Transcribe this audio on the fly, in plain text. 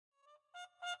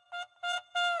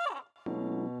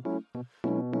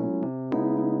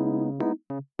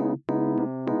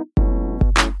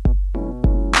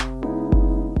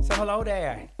Hello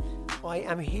there. I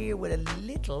am here with a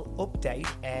little update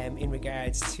in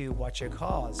regards to What's Your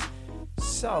Cause.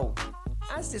 So,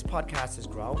 as this podcast has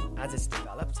grown, as it's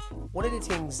developed, one of the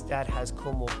things that has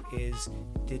come up is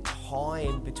the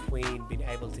time between being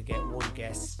able to get one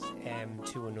guest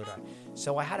to another.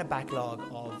 So I had a backlog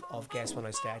of guests when I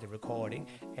started recording,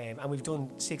 and we've done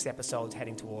 6 episodes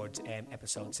heading towards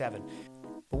episode 7.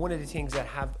 But one of the things that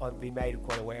I've been made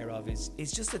quite aware of is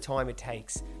just the time it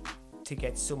takes to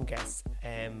get some guests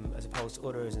as opposed to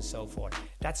others and so forth.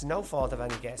 That's no fault of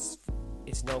any guests.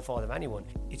 It's no fault of anyone.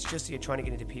 It's just that you're trying to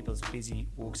get into people's busy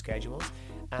work schedules,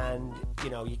 and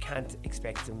you can't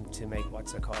expect them to make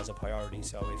What's Their Cause a priority.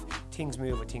 So if things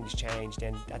move or things change,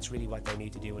 then that's really what they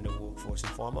need to do in their work first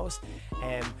and foremost.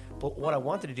 But what I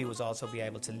wanted to do was also be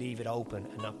able to leave it open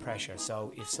and not pressure.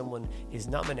 So if someone is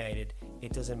nominated,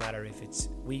 it doesn't matter if it's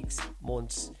weeks,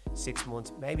 months, 6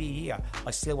 months, maybe a year.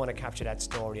 I still want to capture that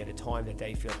story at a time that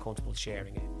they feel comfortable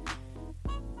sharing it.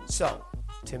 So,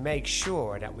 to make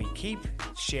sure that we keep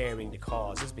sharing the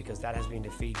causes, because that has been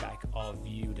the feedback of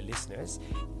you, the listeners,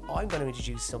 I'm going to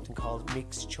introduce something called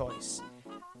Mick's Choice.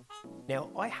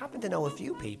 Now, I happen to know a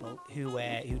few people who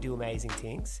do amazing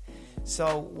things.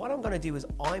 So what I'm going to do is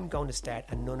I'm going to start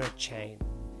another chain.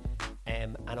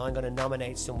 And I'm going to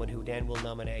nominate someone who then will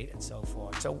nominate and so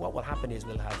forth. So what will happen is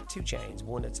we'll have 2 chains,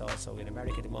 one that's also in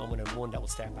America at the moment and one that will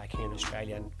start back here in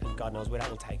Australia, and God knows where that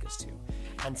will take us to.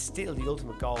 And still the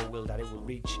ultimate goal will that it will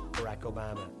reach Barack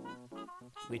Obama,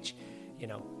 which,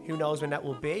 who knows when that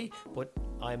will be, but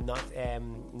I'm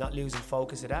not losing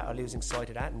focus of that or losing sight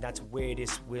of that, and that's where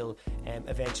this will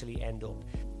eventually end up.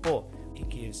 But it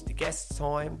gives the guests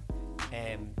time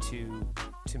to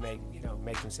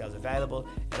make themselves available.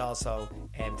 It also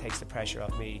takes the pressure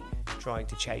off me trying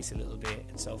to chase a little bit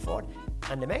and so forth.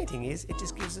 And the main thing is it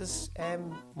just gives us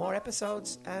more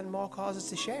episodes and more causes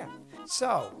to share.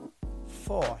 So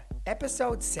for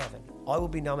episode 7, I will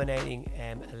be nominating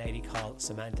a lady called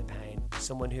Samantha Payne,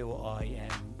 someone who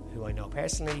I know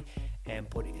personally,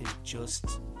 but is just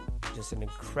an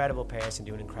incredible person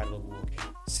doing incredible work.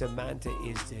 Samantha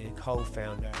is the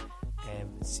co-founder and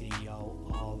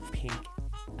CEO of Pink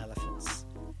Elephants,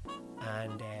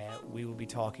 and we will be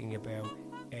talking about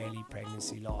early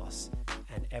pregnancy loss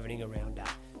and everything around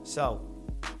that. So,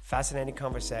 fascinating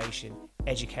conversation,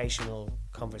 educational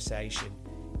conversation,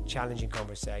 challenging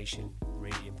conversation,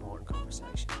 really important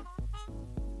conversation.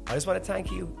 I just want to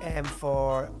thank you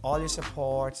for all your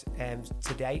support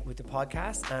to date with the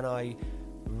podcast, and I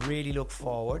really look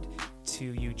forward to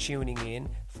you tuning in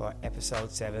for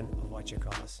episode 7 of What's Your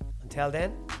Cause. Until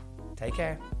then, take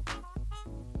care.